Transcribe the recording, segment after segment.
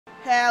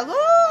Hello,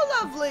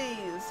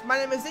 lovelies! My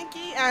name is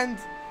Inky, and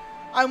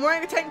I'm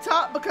wearing a tank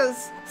top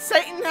because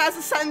Satan has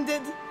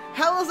ascended,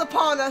 hell is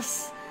upon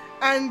us,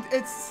 and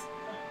it's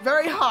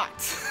very hot.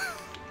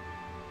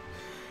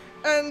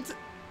 And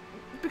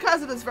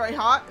because it is very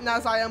hot, and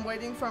as I am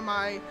waiting for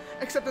my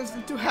acceptance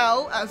into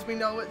hell, as we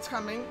know it's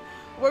coming,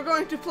 we're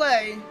going to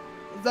play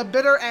The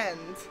Bitter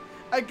End,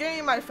 a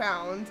game I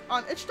found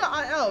on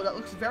itch.io that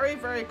looks very,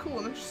 very cool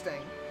and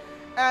interesting.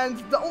 And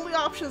the only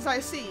options I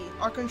see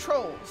are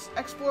controls,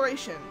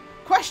 exploration,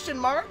 question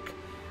mark,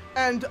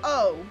 and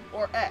O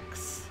or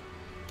X.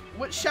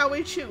 Which shall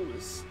we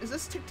choose? Is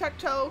this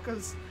tic-tac-toe?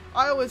 Because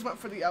I always went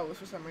for the O's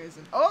for some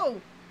reason. Oh!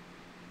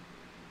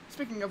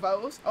 Speaking of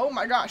O's, oh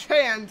my gosh,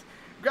 hand!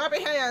 Grab a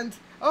hand!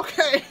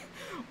 Okay!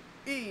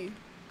 E.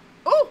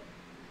 Oh!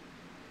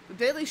 The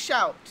Daily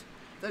Shout.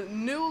 The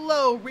new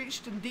low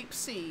reached in deep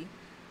sea.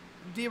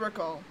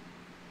 Debacle.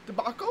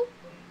 Debacle?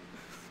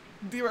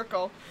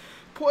 Debacle.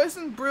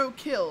 Poison brew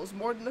kills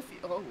more than a few.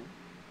 Oh.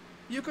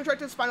 You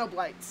contracted spinal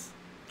blights.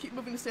 Keep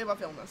moving to stave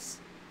off illness.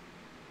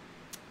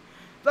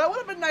 That would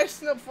have been nice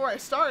to know before I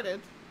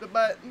started,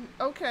 but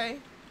okay.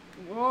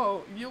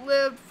 Whoa, you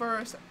lived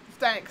for,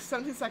 thanks,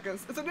 17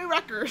 seconds. It's a new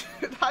record.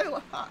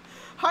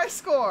 High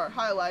score,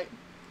 highlight.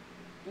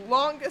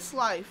 Longest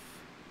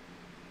life,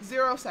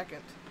 0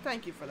 second.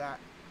 Thank you for that.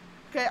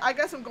 Okay, I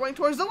guess I'm going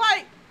towards the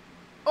light.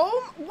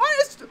 Oh, what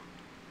is,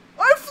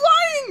 I'm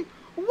flying!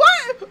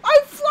 What?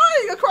 I'm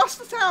flying across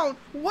the town.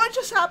 What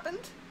just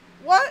happened?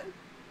 What?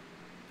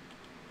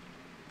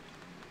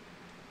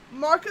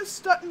 Marcus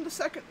Stutton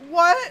II.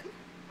 What?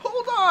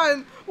 Hold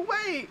on.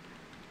 Wait.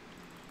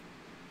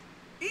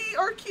 E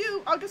or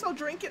Q? I guess I'll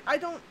drink it. I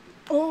don't.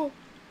 Oh.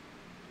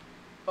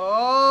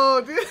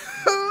 Oh, dude.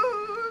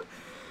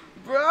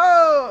 Bro.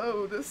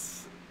 Oh,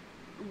 this.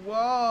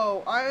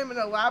 Whoa. I am in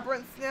a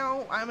labyrinth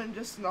now. I'm in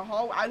just in a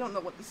hallway. I don't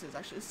know what this is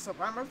actually. This is a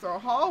labyrinth or a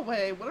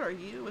hallway. What are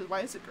you? Why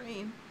is it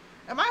green?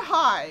 Am I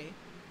high?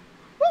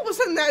 What was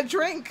in that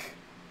drink?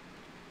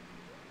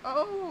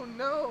 Oh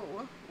no.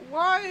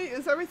 Why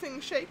is everything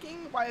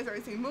shaking? Why is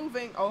everything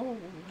moving? Oh,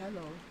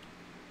 hello.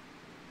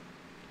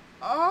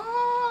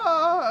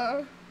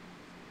 Ah.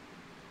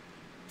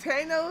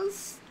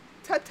 Thanos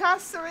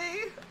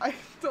Tatassery? I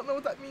don't know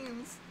what that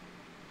means.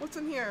 What's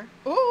in here?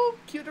 Oh,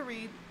 cue to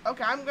read.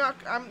 Okay, I'm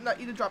not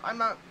eat a drop. I'm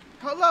not.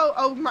 Hello.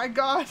 Oh my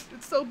gosh,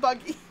 it's so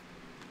buggy.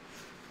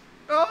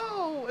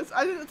 Oh,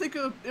 I didn't think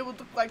it would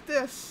look like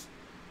this.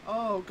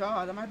 Oh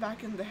god, am I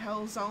back in the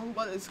hell zone?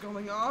 What is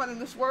going on in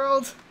this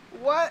world?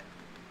 What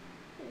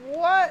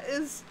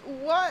is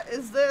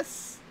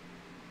this?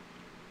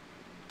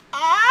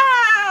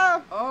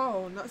 Ah!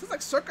 Oh no, this is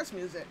like circus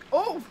music.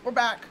 Oh, we're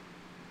back.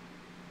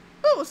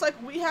 Oh, it's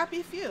like We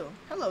Happy Few.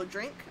 Hello,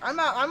 drink. I'm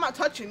not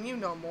touching you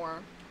no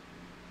more.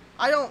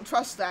 I don't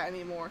trust that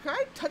anymore. Can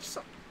I touch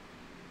some?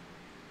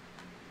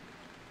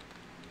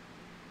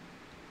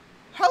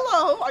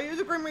 Hello, are you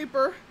the Grim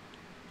Reaper?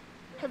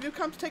 Have you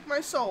come to take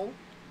my soul?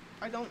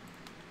 I don't.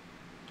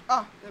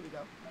 Ah, there we go.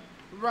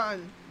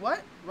 Run.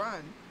 What?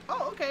 Run.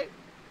 Oh, okay.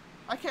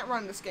 I can't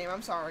run this game.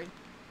 I'm sorry.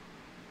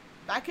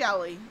 Back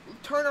alley.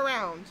 Turn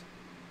around.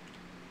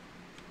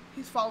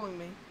 He's following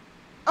me.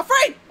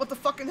 Afraid! What the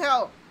fucking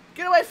hell?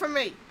 Get away from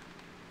me.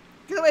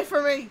 Get away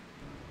from me.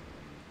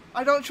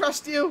 I don't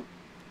trust you.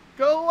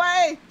 Go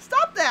away.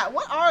 Stop that.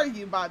 What are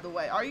you, by the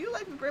way? Are you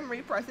like the Grim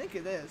Reaper? I think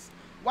it is.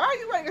 Why are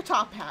you wearing a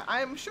top hat?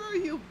 I am sure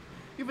you've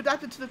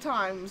adapted to the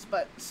times,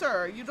 but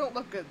sir, you don't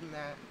look good in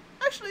that.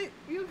 Actually,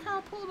 you kind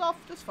of pulled it off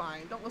just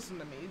fine. Don't listen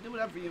to me. Do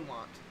whatever you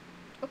want.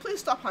 But please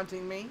stop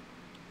hunting me.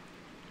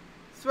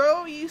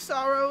 Throw ye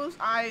sorrows.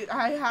 I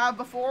have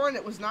before, and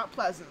it was not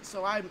pleasant.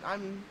 So I'm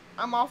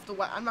off the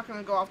I'm not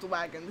gonna go off the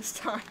wagon this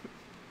time.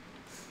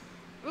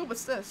 Ooh,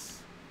 what's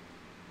this?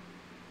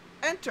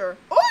 Enter.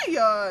 Oh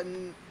yeah.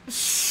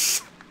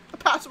 The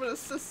password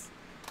is.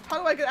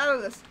 How do I get out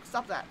of this?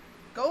 Stop that.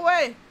 Go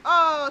away.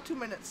 Oh, 2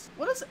 minutes.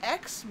 What does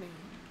X mean?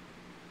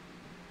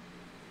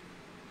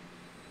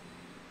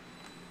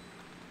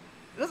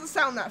 It doesn't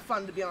sound that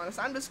fun, to be honest.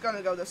 I'm just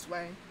gonna go this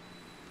way.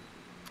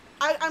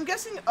 I'm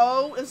guessing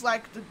O is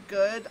like the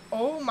good.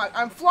 Oh my,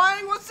 I'm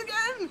flying once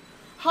again!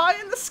 High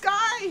in the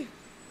sky!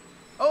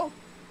 Oh.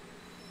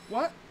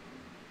 What?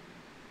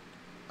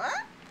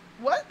 Huh?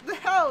 What the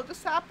hell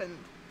just happened?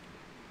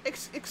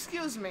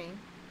 Excuse me.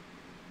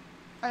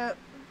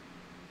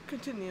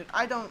 Continued.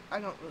 I don't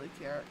really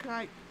care. Can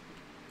I?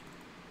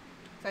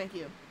 Thank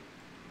you.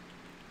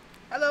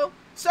 Hello?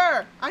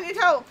 Sir! I need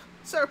help!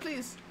 Sir,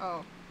 please.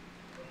 Oh.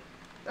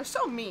 They're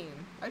so mean.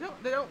 They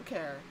don't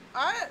care.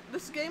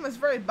 This game is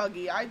very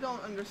buggy. I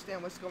don't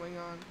understand what's going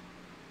on.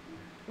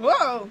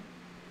 Whoa!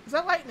 Is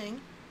that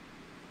lightning?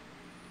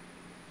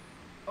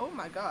 Oh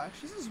my gosh,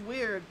 this is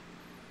weird.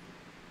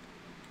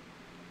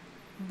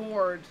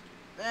 Bored.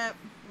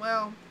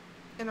 Well,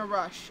 in a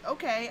rush.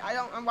 Okay, I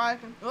don't know why I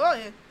can. Oh,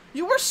 yeah.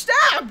 You were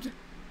stabbed!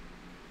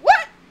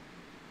 What?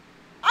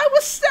 I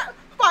was stabbed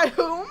by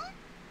whom?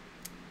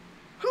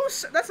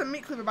 That's a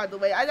meat cleaver, by the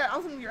way. I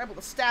don't think you're able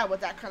to stab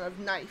with that kind of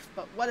knife,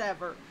 but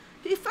whatever.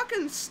 He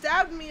fucking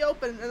stabbed me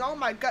open and all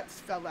my guts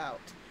fell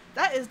out.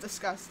 That is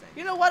disgusting.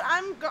 You know what?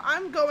 I'm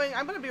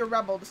gonna be a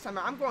rebel this time.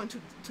 I'm going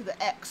to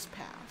the X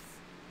path.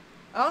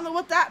 I don't know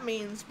what that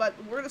means, but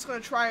we're just gonna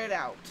try it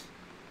out.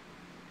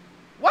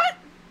 What?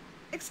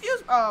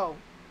 Oh.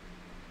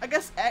 I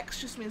guess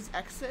X just means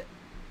exit.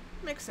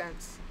 Makes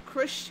sense.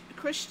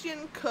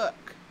 Christian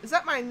Cook. Is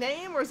that my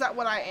name or is that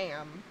what I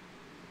am?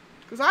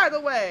 Because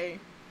either way,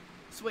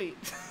 sweet.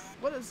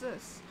 What is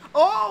this?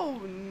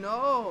 Oh,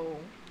 no.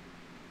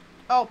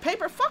 Oh,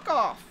 paper, fuck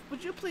off.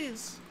 Would you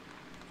please?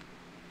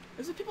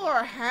 These people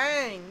are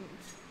hanged.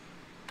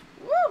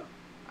 Woo!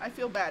 I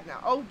feel bad now.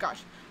 Oh,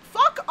 gosh.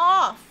 Fuck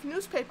off.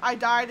 Newspaper. I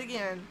died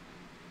again.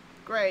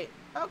 Great.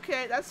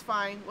 Okay, that's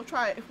fine. We'll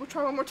try it. We'll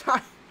try one more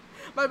time.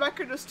 My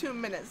record is 2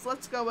 minutes.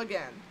 Let's go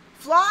again.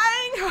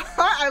 Flying!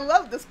 I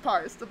love this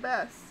part. It's the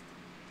best.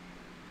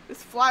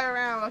 Just fly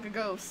around like a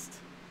ghost.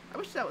 I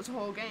wish that was the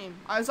whole game.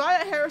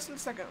 Isaiah Harrison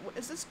II.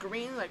 Is this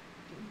green? Like,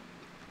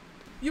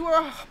 you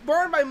were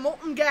burned by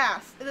molten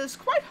gas. It is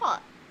quite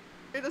hot.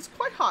 It is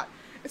quite hot.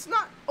 It's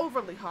not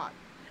overly hot.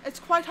 It's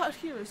quite hot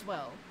here as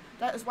well.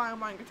 That is why I'm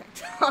wearing a tank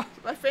top.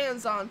 My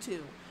fan's on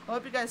too. I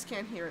hope you guys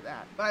can't hear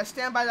that. But I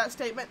stand by that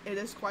statement. It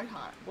is quite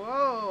hot.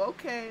 Whoa,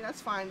 okay,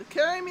 that's fine.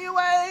 Carry me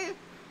away!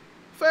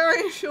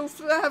 Fairy shields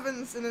to the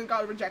heavens, and then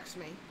God rejects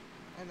me.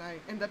 And I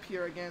end up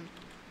here again.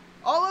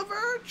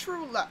 Oliver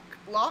True Luck.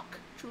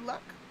 True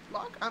Luck?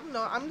 I don't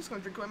know. I'm just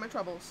gonna drink away my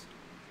troubles.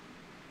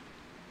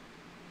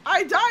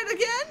 I died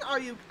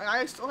again?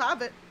 I still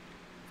have it.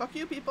 Fuck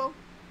you, people.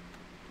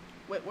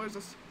 Wait, where's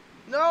this?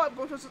 No, I'm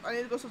going towards I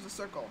need to go towards the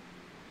circle.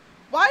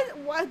 Why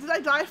did I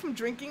die from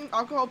drinking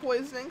alcohol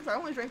poisoning? Because I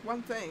only drank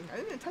one thing. I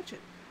didn't even touch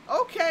it.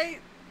 Okay.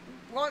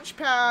 Launch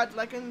pad,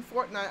 like in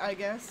Fortnite, I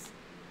guess.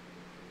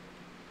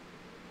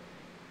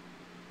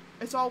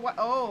 It's all what?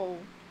 Oh.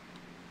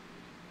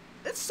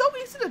 It's so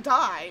easy to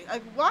die.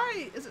 Like,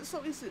 why is it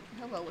so easy?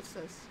 Hello, what's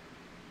this?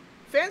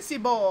 Fancy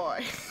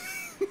boy.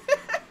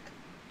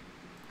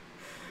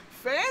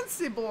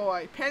 Fancy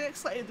boy. Panic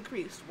slightly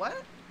decreased.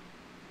 What?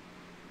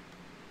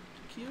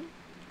 Q?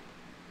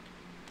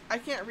 I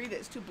can't read it.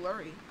 It's too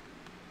blurry.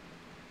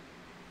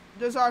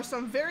 Those are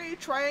some very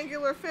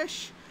triangular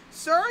fish.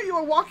 Sir, you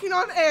are walking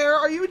on air.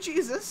 Are you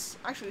Jesus?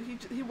 Actually,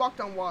 he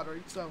walked on water,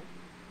 so.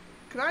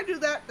 Can I do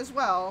that as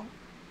well?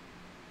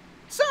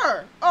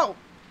 Sir! Oh.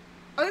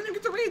 I didn't even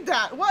get to read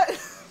that. What?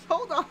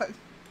 Hold on.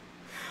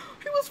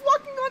 He was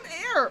walking on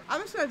air.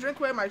 I'm just gonna drink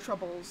away my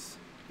troubles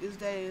these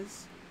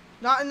days.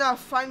 Not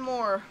enough. Find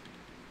more.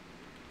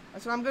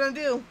 That's what I'm gonna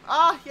do.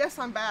 Ah, yes,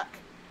 I'm back.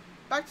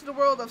 Back to the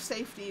world of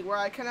safety, where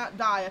I cannot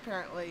die,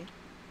 apparently.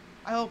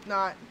 I hope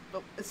not,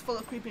 but it's full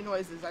of creepy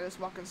noises. I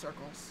just walk in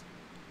circles.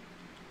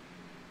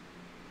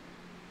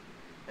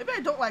 Maybe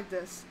I don't like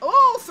this.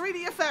 Oh,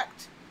 3D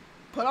effect!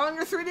 Put on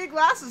your 3D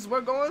glasses.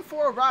 We're going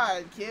for a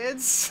ride,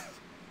 kids.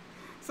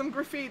 Some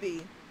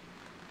graffiti.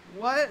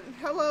 What?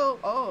 Hello?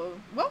 Oh.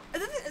 Well,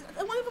 it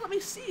won't even let me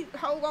see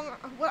how long,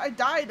 what I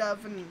died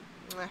of, and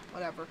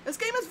whatever. This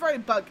game is very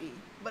buggy,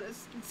 but it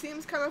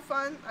seems kind of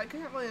fun. I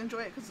can't really enjoy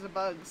it because of the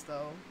bugs,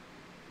 though.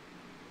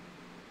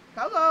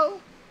 Hello?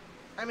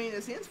 I mean,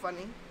 it seems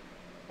funny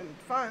and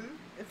fun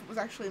if it was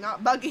actually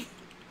not buggy.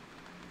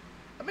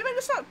 Maybe I'm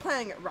just not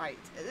playing it right.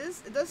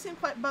 It does seem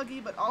quite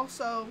buggy, but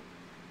also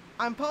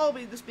I'm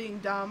probably just being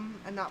dumb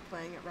and not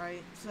playing it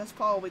right. So that's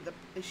probably the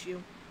issue.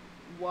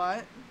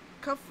 What?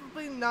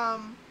 Comfortably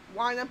numb.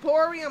 Wine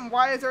Emporium.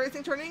 Why is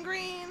everything turning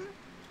green?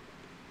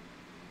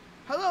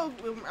 Hello.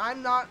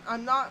 I'm not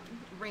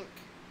Rink.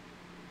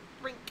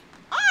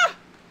 Ah!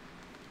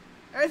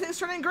 Everything's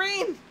turning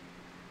green.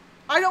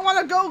 I don't want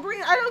to go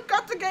green. I don't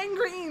got the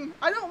gangrene.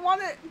 I don't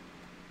want it.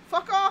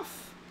 Fuck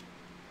off.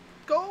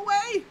 Go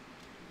away.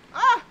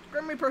 Ah!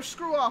 Grim Reaper,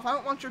 screw off. I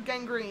don't want your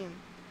gangrene.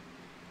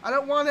 I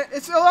don't want it.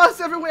 It's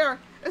everywhere.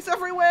 It's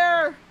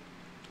everywhere.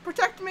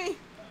 Protect me.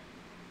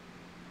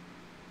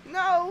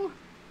 No.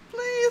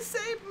 Please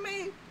save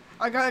me.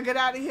 I gotta get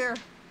out of here.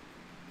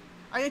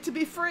 I need to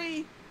be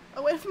free.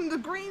 Away from the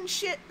green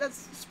shit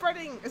that's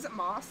spreading. Is it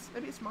moss?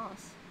 Maybe it's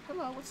moss.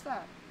 Hello, what's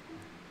that?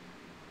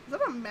 Is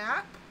that a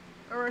map?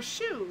 Or a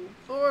shoe?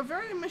 Or a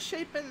very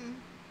misshapen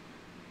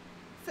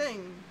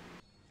thing?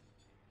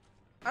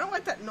 I don't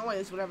like that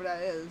noise, whatever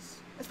that is.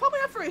 It's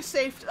probably not very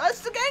safe. It's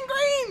the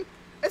gangrene!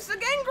 It's the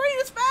gangrene!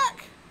 It's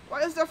back!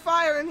 Why is there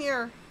fire in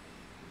here?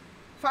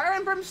 Fire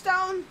and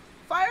brimstone!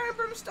 Fire and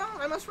brimstone!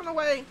 I must run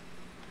away.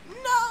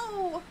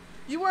 No!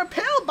 You were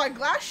impaled by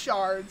glass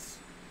shards.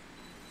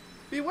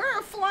 Beware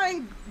of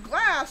flying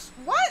glass.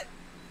 What?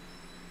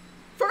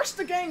 First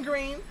the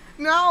gangrene.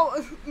 Now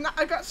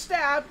I got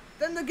stabbed.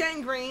 Then the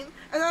gangrene.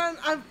 And then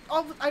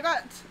I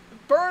got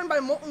burned by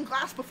molten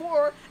glass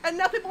before. And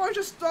now people are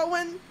just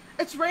throwing...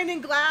 It's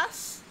raining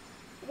glass.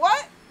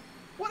 What?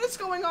 What is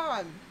going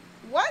on?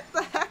 What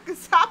the heck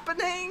is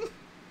happening?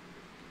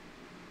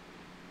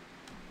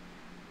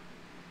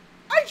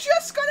 I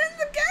just got in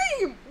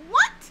the game.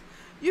 What?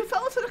 You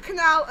fell into the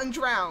canal and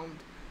drowned.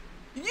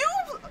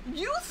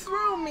 You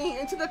threw me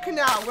into the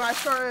canal when I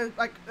started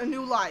like a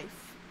new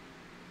life.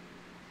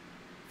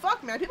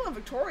 Fuck man, people in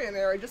Victorian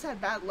era just had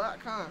bad luck,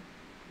 huh?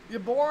 You're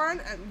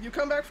born and you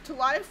come back to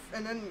life,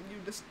 and then you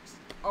just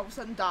all of a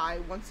sudden die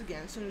once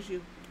again as soon as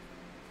you.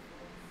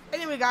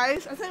 Anyway,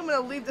 guys, I think I'm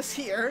gonna leave this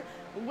here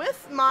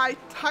with my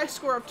high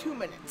score of 2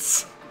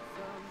 minutes.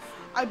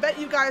 I bet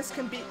you guys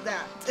can beat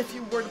that if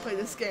you were to play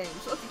this game.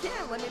 So if you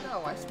can, let me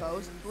know, I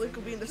suppose. The link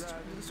will be in the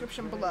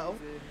description below.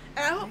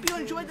 And I hope you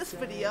enjoyed this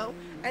video.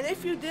 And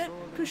if you did,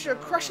 push sure to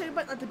crush that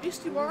button like the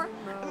beast you are.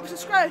 And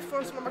subscribe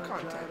for some more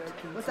content.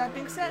 With that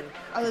being said,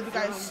 I love you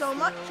guys so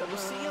much. I will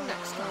see you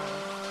next time.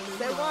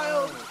 Stay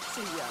wild.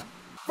 See ya.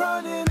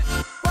 Running.